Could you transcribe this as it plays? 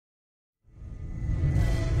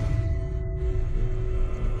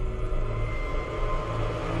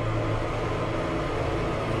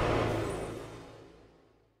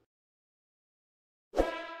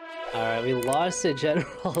Alright, we lost the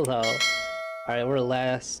general though. Alright, we're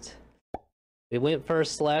last. We went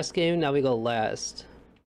first last game, now we go last.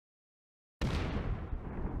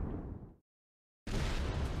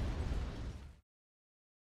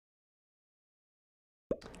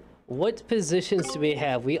 What positions do we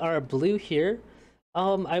have? We are blue here.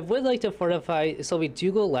 I would like to fortify, so we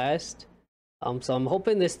do go last. So I'm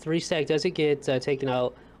hoping this 3-stack doesn't get taken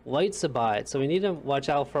out. White's a bot, so we need to watch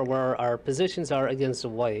out for where our positions are against the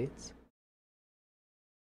whites.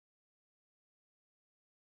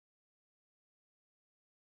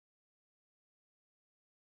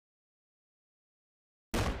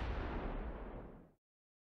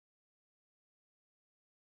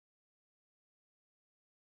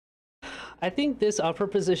 I think this upper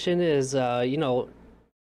position is, you know,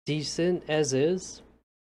 decent as is.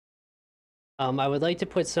 I would like to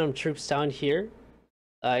put some troops down here,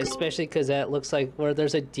 especially because that looks like where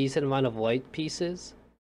there's a decent amount of white pieces.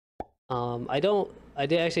 I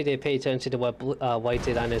did pay attention to what White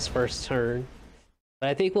did on his first turn, but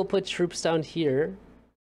I think we'll put troops down here,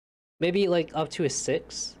 maybe like up to a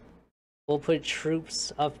 6. We'll put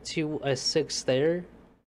troops up to a 6 there,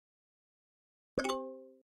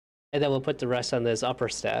 and then we'll put the rest on this upper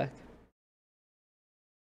stack.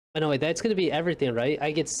 Oh no, wait, that's gonna be everything, right?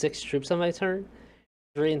 I get 6 troops on my turn,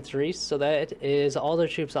 3 and 3, so that is all the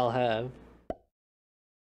troops I'll have.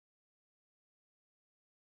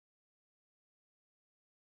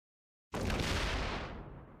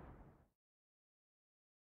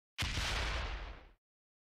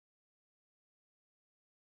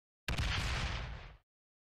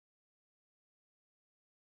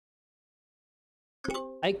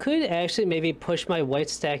 I could actually maybe push my white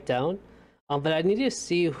stack down, but I need to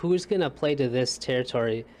see who's gonna play to this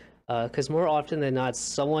territory, because more often than not,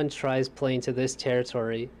 someone tries playing to this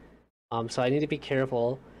territory. So I need to be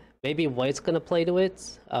careful. Maybe white's gonna play to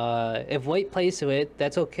it. If white plays to it,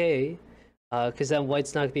 that's okay, because then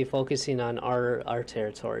white's not gonna be focusing on our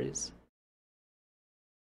territories.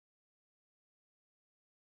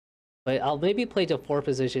 But I'll maybe play to 4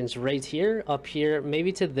 positions right here, up here,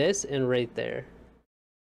 maybe to this, and right there.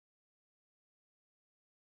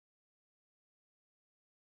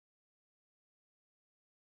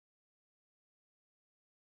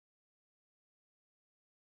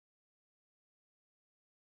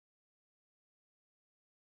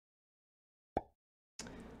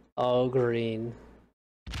 Oh, green.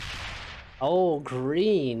 Oh,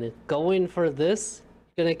 green. Going for this?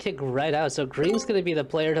 Gonna kick red out. So green's gonna be the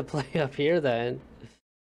player to play up here then.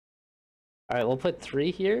 Alright, we'll put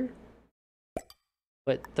 3 here.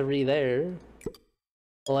 Put 3 there.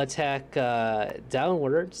 We'll attack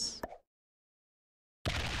downwards.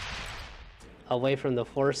 Away from the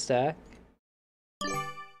 4 stack. And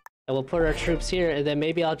we'll put our troops here, and then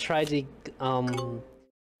maybe I'll try to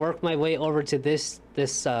work my way over to this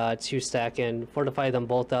 2 stack and fortify them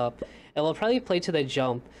both up. And we'll probably play to the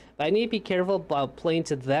jump. But I need to be careful about playing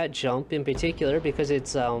to that jump in particular, because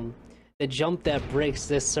it's the jump that breaks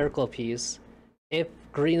this circle piece. If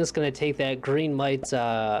green is gonna take that, green might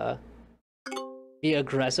be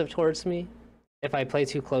aggressive towards me if I play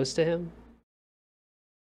too close to him.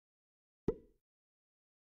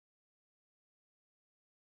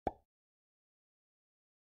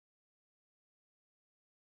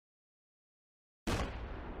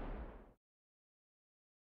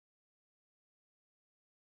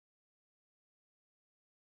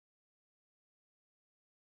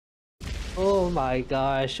 Oh my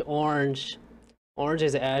gosh, orange. Orange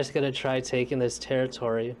is actually gonna try taking this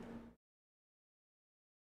territory.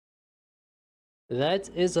 That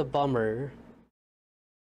is a bummer.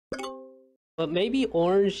 But maybe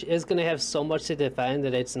orange is gonna have so much to defend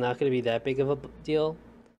that it's not gonna be that big of a deal.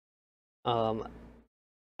 I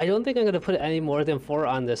don't think I'm gonna put any more than 4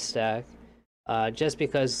 on this stack. Just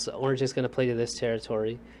because orange is gonna play to this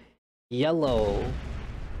territory. Yellow.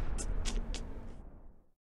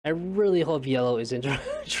 I really hope yellow isn't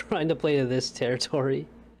trying to play to this territory.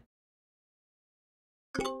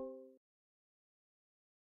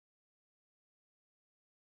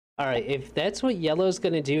 Alright, if that's what yellow's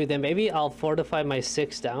gonna do, then maybe I'll fortify my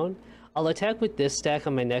 6 down. I'll attack with this stack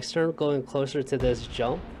on my next turn, going closer to this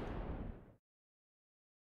jump.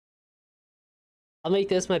 I'll make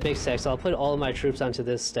this my big stack, so I'll put all of my troops onto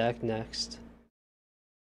this stack next.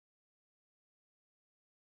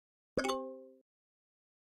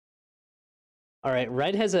 Alright,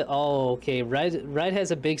 red has a... Oh, okay. Red has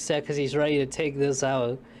a big set because he's ready to take this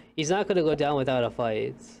out. He's not going to go down without a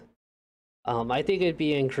fight. I think it'd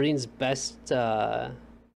be in green's best...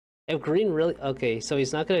 If green really... Okay, so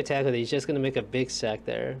he's not going to attack with it. He's just going to make a big stack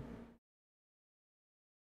there.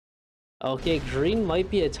 Okay, green might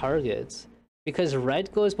be a target. Because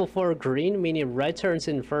red goes before green, meaning red turns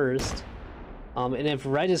in first. And if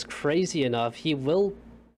red is crazy enough, he will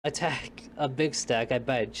attack a big stack, I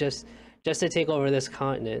bet, just to take over this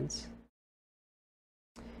continent.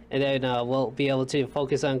 And then we'll be able to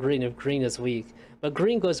focus on green if green is weak. But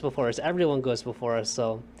green goes before us, everyone goes before us,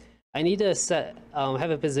 so I need to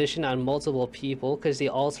have a position on multiple people because they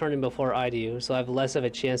all turn in before I do, so I have less of a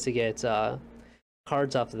chance to get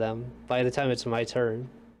cards off them by the time it's my turn.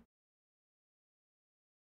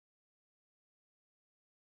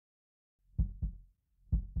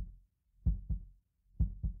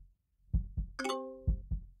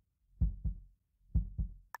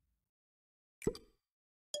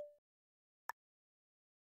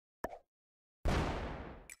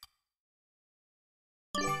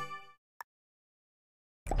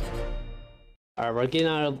 Alright, we're getting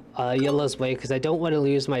out of yellow's way because I don't want to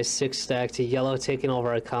lose my 6 stack to yellow taking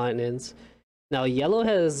over a continent. Now, yellow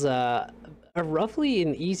has a roughly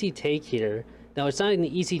an easy take here. Now, it's not an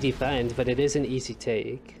easy defend, but it is an easy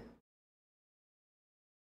take.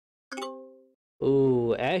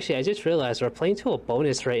 Ooh, actually, I just realized we're playing to a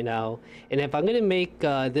bonus right now. And if I'm going to make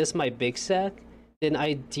this my big stack, then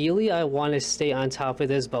ideally I want to stay on top of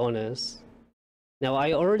this bonus. Now,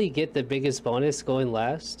 I already get the biggest bonus going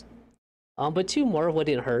last. But 2 more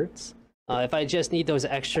wouldn't hurt. If I just need those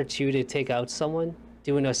extra 2 to take out someone,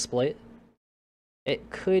 doing a split. It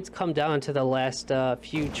could come down to the last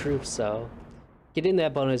few troops, so getting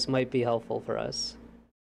that bonus might be helpful for us.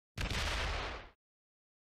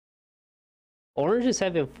 Orange is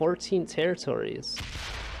having 14 territories.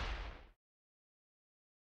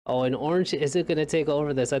 Oh, and Orange isn't going to take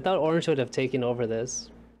over this. I thought Orange would have taken over this.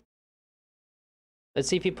 Let's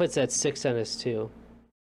see if he puts that 6 on us too.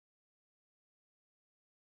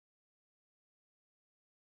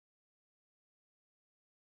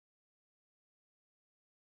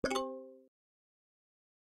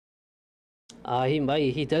 He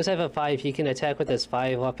might. He does have a 5. He can attack with his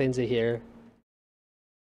 5 up into here.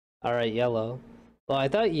 Alright, yellow. Well, I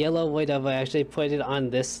thought yellow would have actually put it on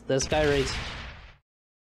this guy right.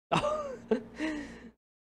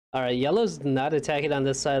 Alright, yellow's not attacking on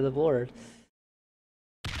this side of the board.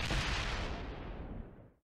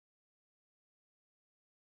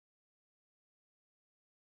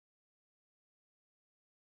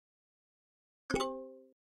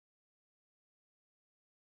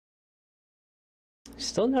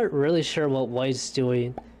 Still not really sure what white's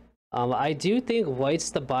doing. I do think white's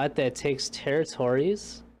the bot that takes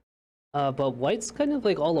territories. But white's kind of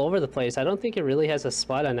like all over the place. I don't think it really has a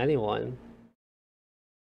spot on anyone.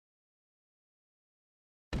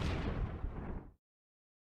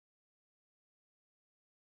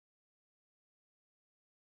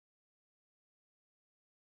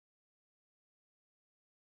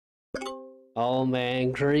 Oh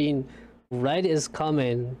man, green. Red is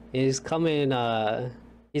coming. He's coming,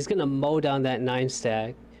 he's gonna mow down that 9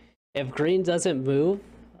 stack. If green doesn't move,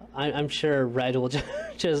 I'm sure red will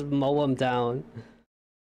just mow him down.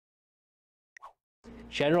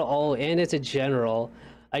 General, oh, and it's a general.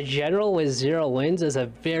 A general with 0 wins is a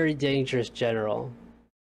very dangerous general.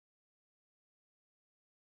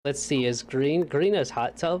 Let's see, is green has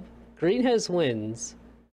hot tub? Green has wins.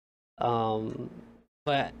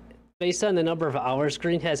 But based on the number of hours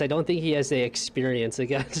green has, I don't think he has the experience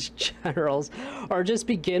against generals or just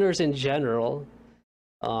beginners in general.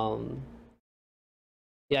 Yeah,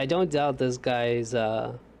 I don't doubt this guy's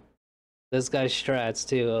strats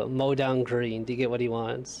to mow down green to get what he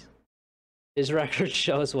wants. His record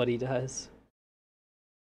shows what he does.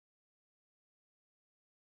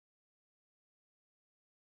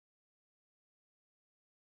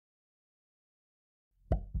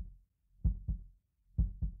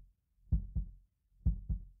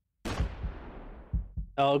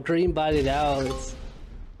 Oh, green bodied out.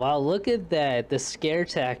 Wow, look at that. The scare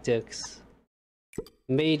tactics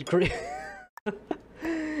made green.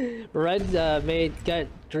 Red got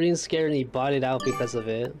green scared and he bought it out because of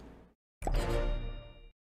it.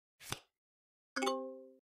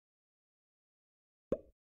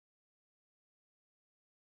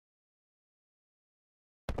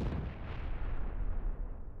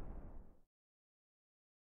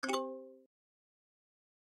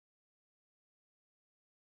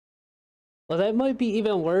 Well, that might be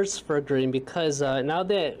even worse for green because now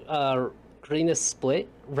that green is split,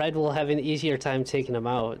 red will have an easier time taking him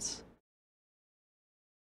out.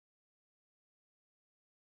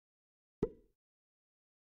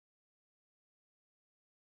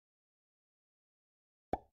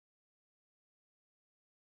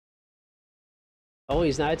 Oh,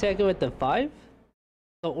 he's not attacking with the 5?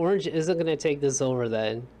 So orange isn't going to take this over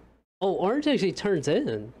then. Oh, orange actually turns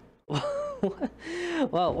in.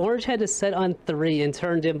 Well, orange had to set on 3 and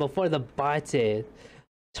turned in before the bot did.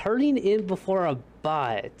 Turning in before a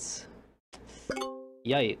bot.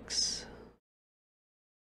 Yikes.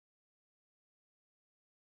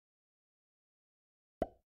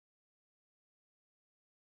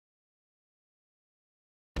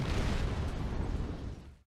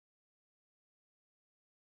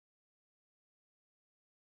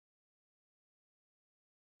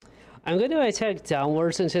 I'm going to attack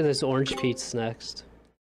downwards into this orange piece next.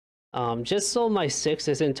 Just so my 6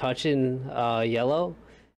 isn't touching yellow.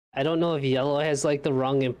 I don't know if yellow has like the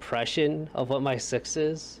wrong impression of what my 6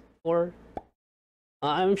 is for.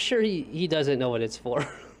 I'm sure he doesn't know what it's for.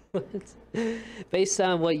 Based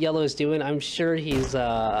on what yellow is doing, I'm sure he's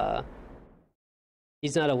not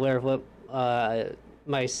aware of what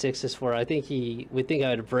my 6 is for. I think he would think I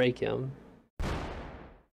would break him.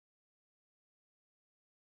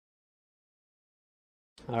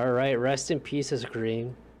 Alright, rest in peace is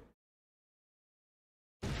green.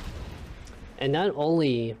 And not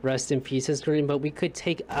only rest in peace is green, but we could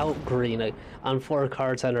take out green on 4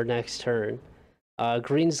 cards on our next turn.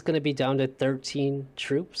 Green's gonna be down to 13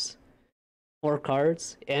 troops. 4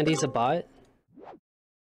 cards, and he's a bot.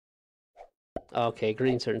 Okay,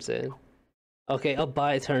 green turns in. Okay, a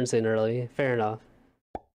bot turns in early. Fair enough.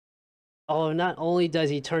 Oh, not only does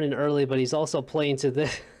he turn in early, but he's also playing to the...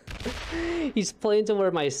 He's playing to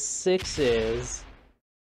where my 6 is.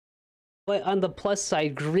 But on the plus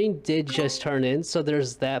side, green did just turn in, so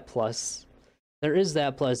there's that plus. There is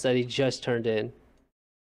that plus that he just turned in.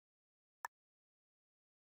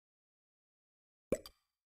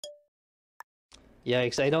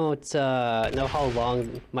 Yikes, I don't know how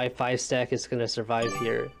long my 5 stack is gonna survive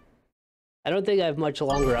here. I don't think I have much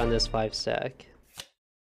longer on this 5 stack.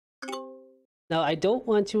 Now, I don't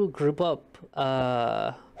want to group up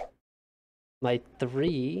my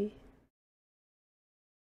 3,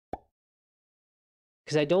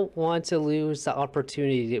 because I don't want to lose the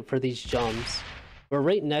opportunity for these jumps. We're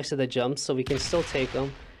right next to the jumps, so we can still take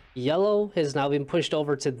them. Yellow has now been pushed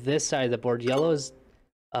over to this side of the board. Yellow is,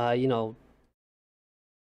 you know,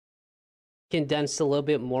 condensed a little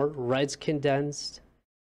bit more. Red's condensed.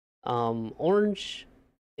 Orange,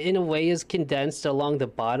 in a way, is condensed along the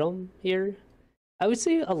bottom here. I would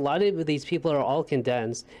say a lot of these people are all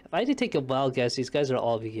condensed. If I had to take a wild guess, these guys are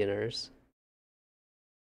all beginners.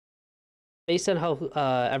 Based on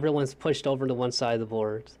how everyone's pushed over to one side of the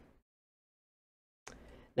board.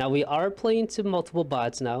 Now, we are playing to multiple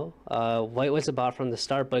bots now. White was a bot from the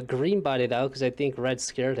start, but green botted out because I think red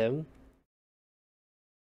scared him.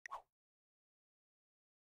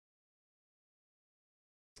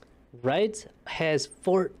 Red has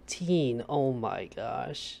 14. Oh my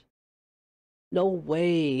gosh. No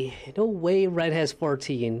way. No way red has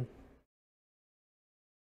 14.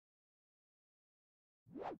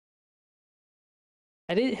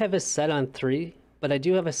 I didn't have a set on 3, but I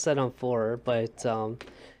do have a set on 4, but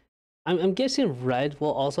I'm guessing red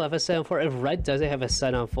will also have a set on 4. If red doesn't have a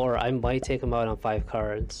set on 4, I might take him out on 5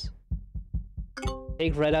 cards.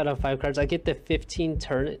 Take red out on 5 cards. I get the 15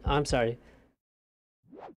 turn. I'm sorry.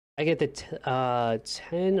 I get the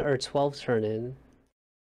 10 or 12 turn in.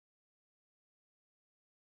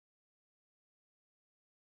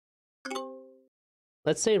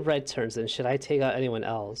 Let's say red turns in. Should I take out anyone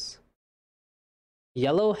else?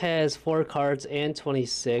 Yellow has 4 cards and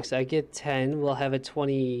 26. I get 10. We'll have a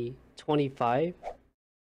 20, 25.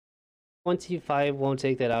 25 won't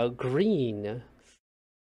take that out. Green.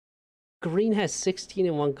 Green has 16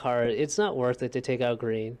 in 1 card. It's not worth it to take out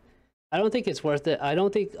green. I don't think it's worth it. I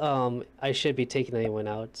don't think I should be taking anyone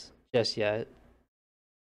out just yet.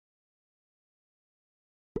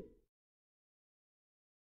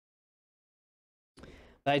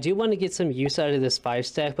 But I do want to get some use out of this 5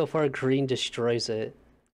 stack before green destroys it.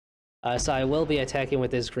 So I will be attacking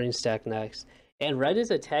with this green stack next. And red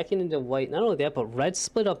is attacking into white. Not only that, but red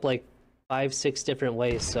split up like 5-6 different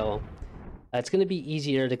ways. So it's going to be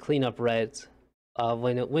easier to clean up red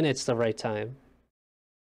when it's the right time.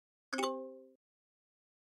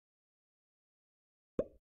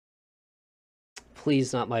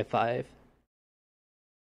 Please not my 5.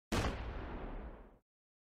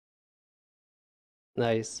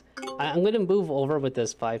 Nice. I'm going to move over with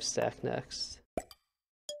this 5 stack next.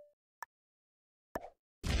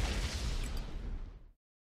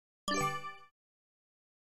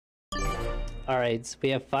 Alright, so we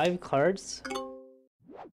have 5 cards.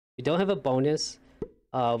 We don't have a bonus.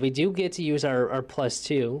 We do get to use our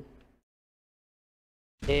 +2.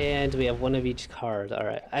 And we have 1 of each card.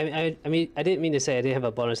 Alright. I mean, I didn't mean to say I didn't have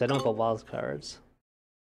a bonus. I don't have a wild cards.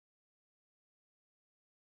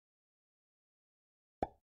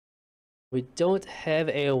 We don't have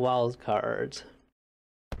a wild card.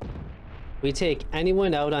 We take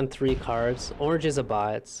anyone out on 3 cards. Orange is a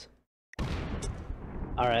bot.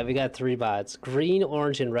 Alright, we got 3 bots. Green,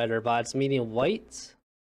 orange, and red are bots, meaning white.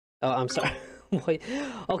 Oh, I'm sorry. White.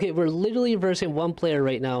 Okay, we're literally versing 1 player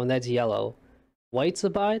right now, and that's yellow. White's a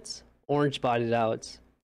bot, orange botted out.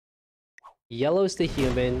 Yellow's the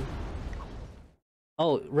human.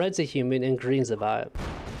 Oh, red's a human, and green's a bot.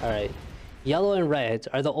 Alright. Yellow and red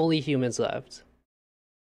are the only humans left.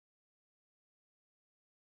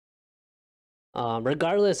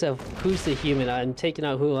 Regardless of who's the human, I'm taking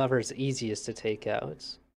out whoever's easiest to take out.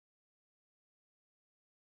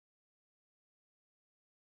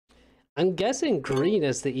 I'm guessing green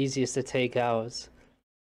is the easiest to take out.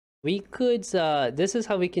 We could, this is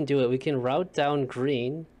how we can do it. We can route down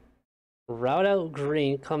green. Route out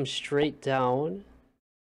green, come straight down.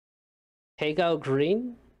 Take out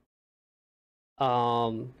green.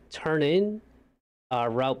 Turn in.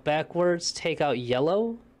 Route backwards, take out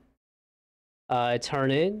yellow.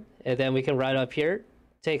 Turn in, and then we can ride up here,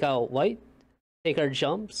 take out white, take our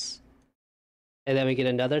jumps, and then we get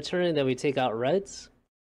another turn in, then we take out reds.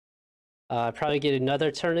 Probably get another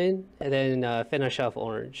turn in, and then finish off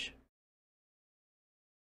orange.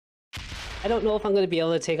 I don't know if I'm going to be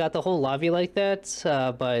able to take out the whole lobby like that,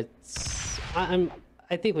 but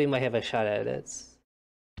I think we might have a shot at it.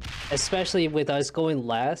 Especially with us going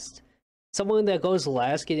last. Someone that goes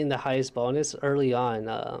last getting the highest bonus early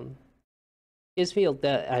on, gives me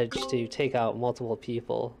that edge to take out multiple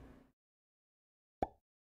people.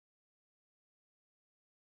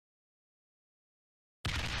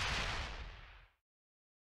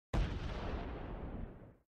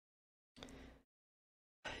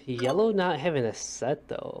 Yellow not having a set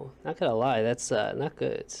though. Not gonna lie, that's not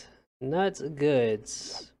good. Not good.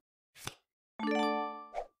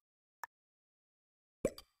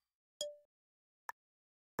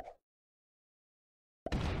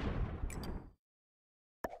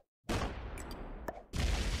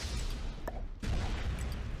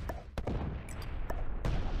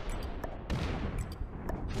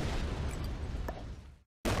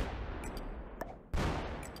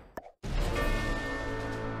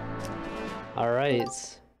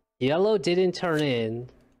 Alright. Yellow didn't turn in.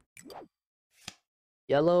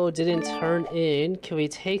 Yellow didn't turn in. Can we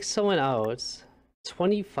take someone out?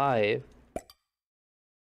 25.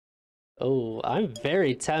 Oh, I'm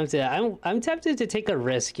very tempted. I'm tempted to take a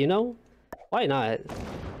risk, you know? Why not?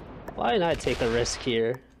 Why not take a risk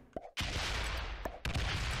here?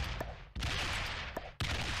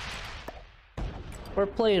 We're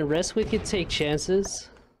playing risk, we could take chances.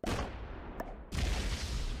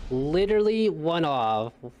 Literally one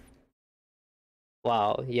off.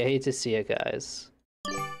 Wow, you hate to see it, guys.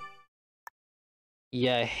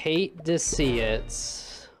 You hate to see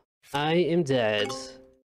it. I am dead.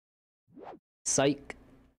 Psych.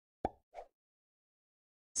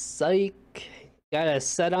 Psych. Got a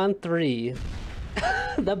set on 3.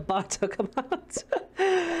 The bot took him out.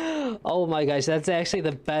 Oh my gosh, that's actually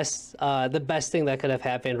the best thing that could have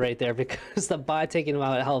happened right there, because the bot taking him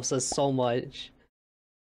out helps us so much.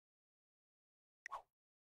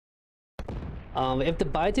 If the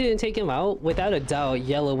bot didn't take him out, without a doubt,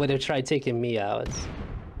 yellow would have tried taking me out.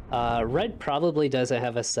 Red probably doesn't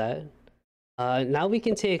have a set. Now we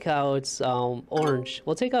can take out orange.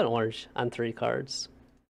 We'll take out orange on 3 cards.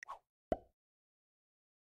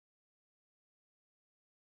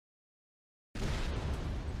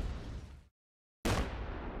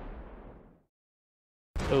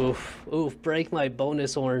 Oof, oof, break my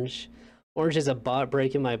bonus, orange. Orange is a bot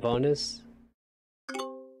breaking my bonus.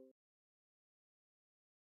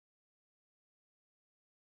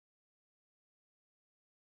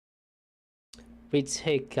 We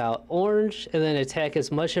take out orange and then attack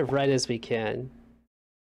as much of red as we can.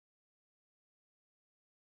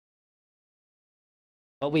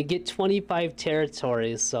 But we get 25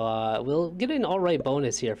 territories, so we'll get an alright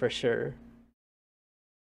bonus here for sure.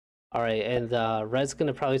 Alright, and red's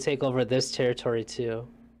gonna probably take over this territory too.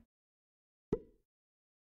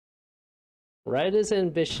 Red is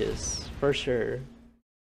ambitious, for sure.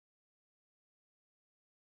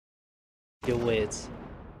 You wait.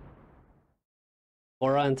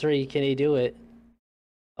 4 on 3, can he do it?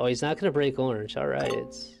 Oh, he's not gonna break orange,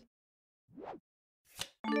 alright.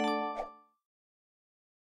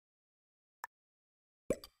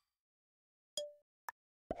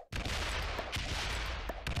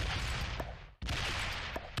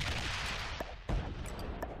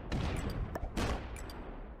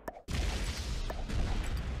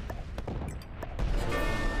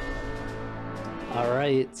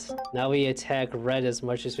 Alright, now we attack red as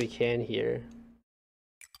much as we can here.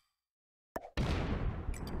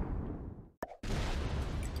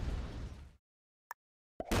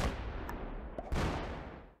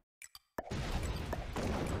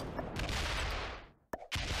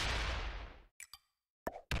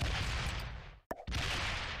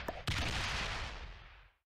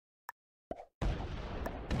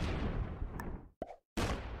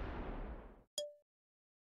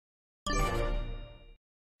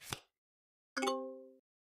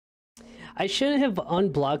 I shouldn't have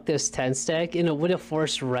unblocked this 10 stack, and it would have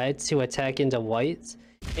forced red to attack into white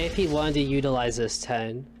if he wanted to utilize this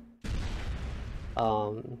 10.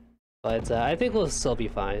 But I think we'll still be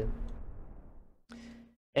fine.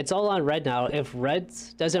 It's all on red now. If red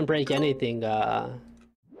doesn't break anything, I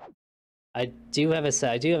do have a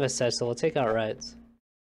set. So we'll take out reds.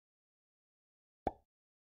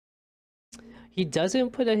 He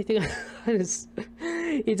doesn't put anything on his.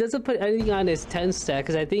 He doesn't put anything on his 10 stack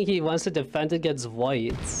because I think he wants to defend against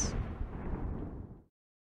whites.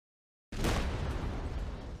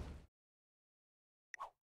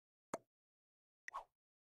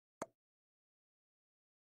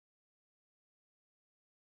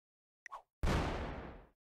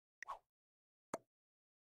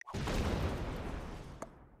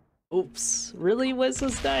 Oops, really? What's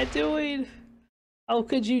this guy doing? How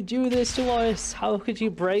could you do this to us? How could you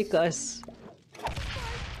break us?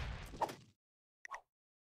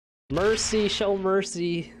 Mercy, show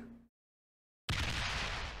mercy.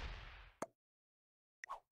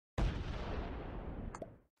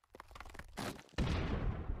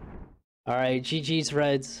 Alright, GG's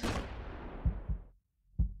Reds.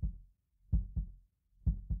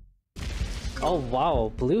 Oh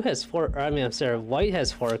wow, blue has 4, I'm sorry, white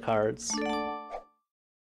has 4 cards.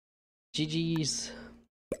 GG's.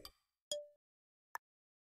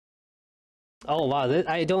 Oh wow,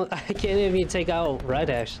 I can't even take out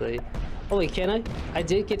red actually. Oh wait, can I? I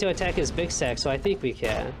did get to attack his big stack, so I think we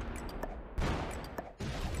can.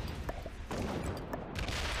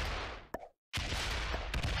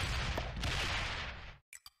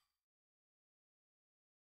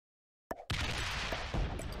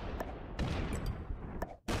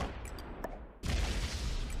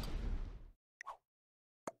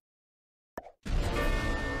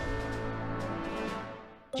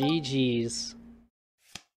 GG's.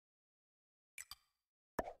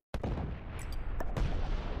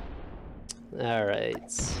 All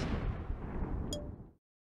right.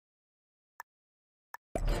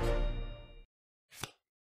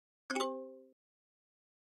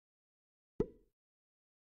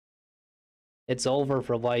 It's over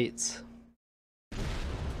for white.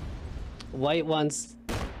 White wants...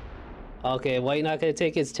 Okay, white not gonna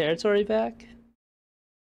take his territory back?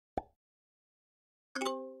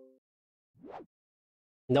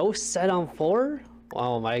 No set on 4?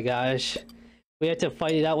 Oh my gosh. We have to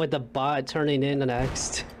fight it out with the bot turning in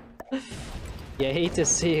next. You hate to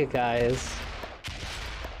see it, guys.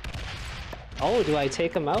 Oh, do I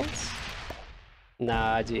take him out?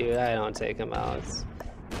 Nah, dude, I don't take him out.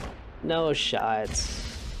 No shots.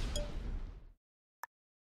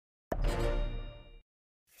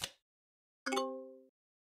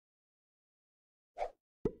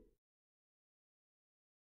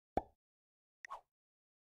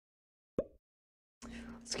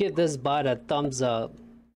 Let's give this bot a thumbs up.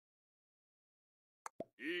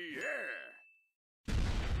 Yeah.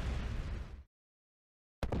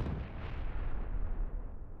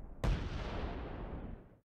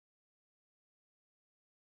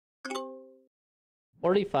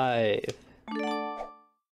 45.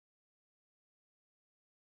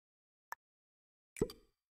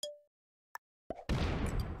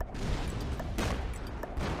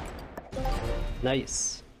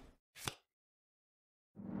 Nice.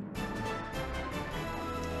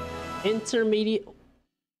 Intermediate.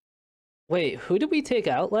 Wait, who did we take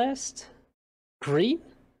out last? Green?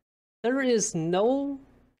 There is no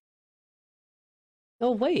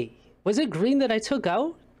way. Was it green that I took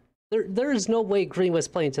out? There is no way green was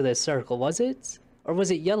playing to this circle, was it? Or was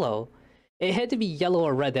it yellow? It had to be yellow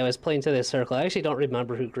or red that was playing to this circle. I actually don't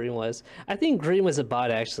remember who green was. I think green was a bot,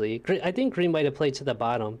 actually. I think green might have played to the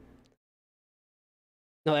bottom.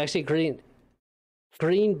 No, actually green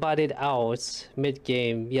botted out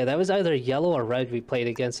mid-game. Yeah, that was either yellow or red we played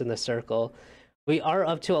against in the circle. We are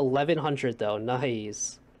up to 1100 though.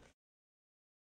 Nice.